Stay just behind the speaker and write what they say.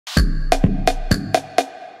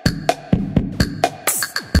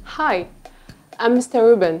Hi, I'm Mr.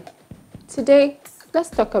 Reuben. Today,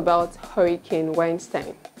 let's talk about Hurricane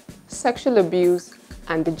Weinstein, sexual abuse,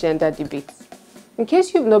 and the gender debate. In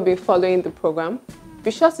case you've not been following the program,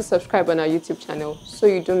 be sure to subscribe on our YouTube channel so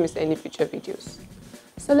you don't miss any future videos.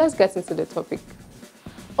 So let's get into the topic.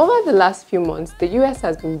 Over the last few months, the US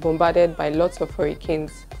has been bombarded by lots of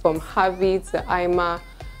hurricanes, from Harvey to Irma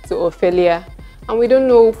to Ophelia, and we don't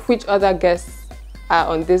know which other guests are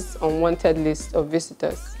on this unwanted list of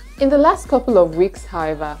visitors. In the last couple of weeks,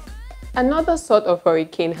 however, another sort of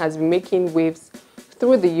hurricane has been making waves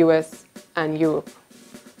through the US and Europe.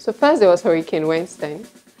 So first there was Hurricane Weinstein,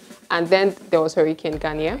 and then there was Hurricane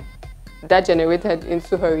Gania. That generated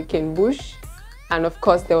into Hurricane Bush, and of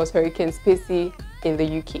course there was Hurricane Spacey in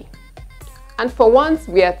the UK. And for once,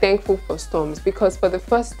 we are thankful for storms, because for the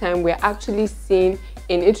first time we are actually seeing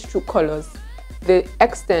in its true colors the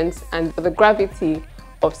extent and the gravity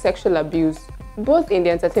of sexual abuse, both in the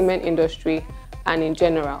entertainment industry and in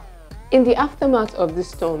general. In the aftermath of the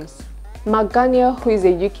storms, Mark Gania, who is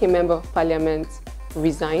a UK Member of Parliament,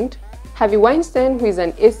 resigned. Harvey Weinstein, who is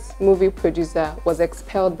an ace movie producer, was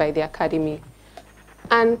expelled by the Academy.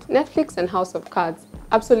 And Netflix and House of Cards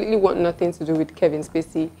absolutely want nothing to do with Kevin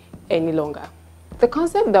Spacey any longer. The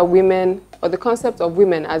concept that women, or the concept of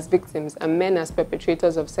women as victims and men as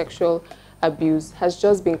perpetrators of sexual abuse, has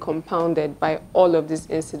just been compounded by all of these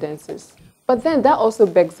incidences. But then that also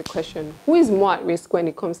begs the question, who is more at risk when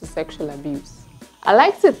it comes to sexual abuse? I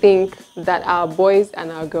like to think that our boys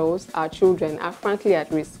and our girls, our children, are frankly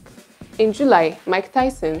at risk. In July, Mike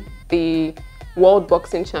Tyson, the world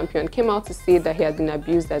boxing champion, came out to say that he had been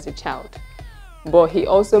abused as a child. But he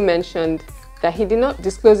also mentioned that he did not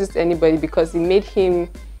disclose this to anybody because it made him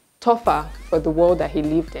tougher for the world that he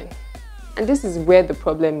lived in. And this is where the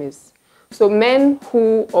problem is. So men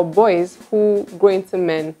who, or boys who grow into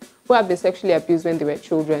men who have been sexually abused when they were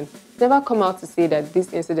children, never come out to say that these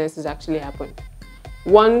incidences actually happened.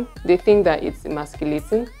 One, they think that it's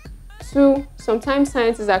emasculating. Two, sometimes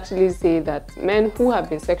scientists actually say that men who have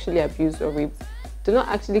been sexually abused or raped do not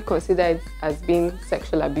actually consider it as being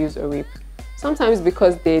sexual abuse or rape, sometimes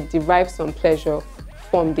because they derive some pleasure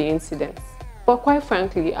from the incidents. But quite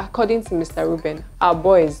frankly, according to Mr. Reuben, our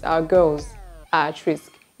boys, our girls are at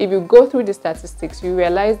risk. If you go through the statistics, you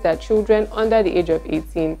realize that children under the age of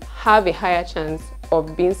 18 have a higher chance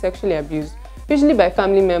of being sexually abused, usually by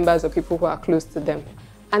family members or people who are close to them.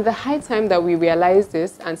 And the high time that we realize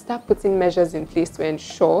this and start putting measures in place to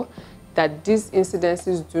ensure that these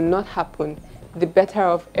incidences do not happen, the better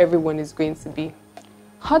off everyone is going to be.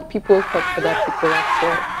 Hurt people hurt other people after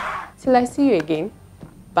all. Till I see you again,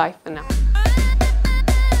 bye for now.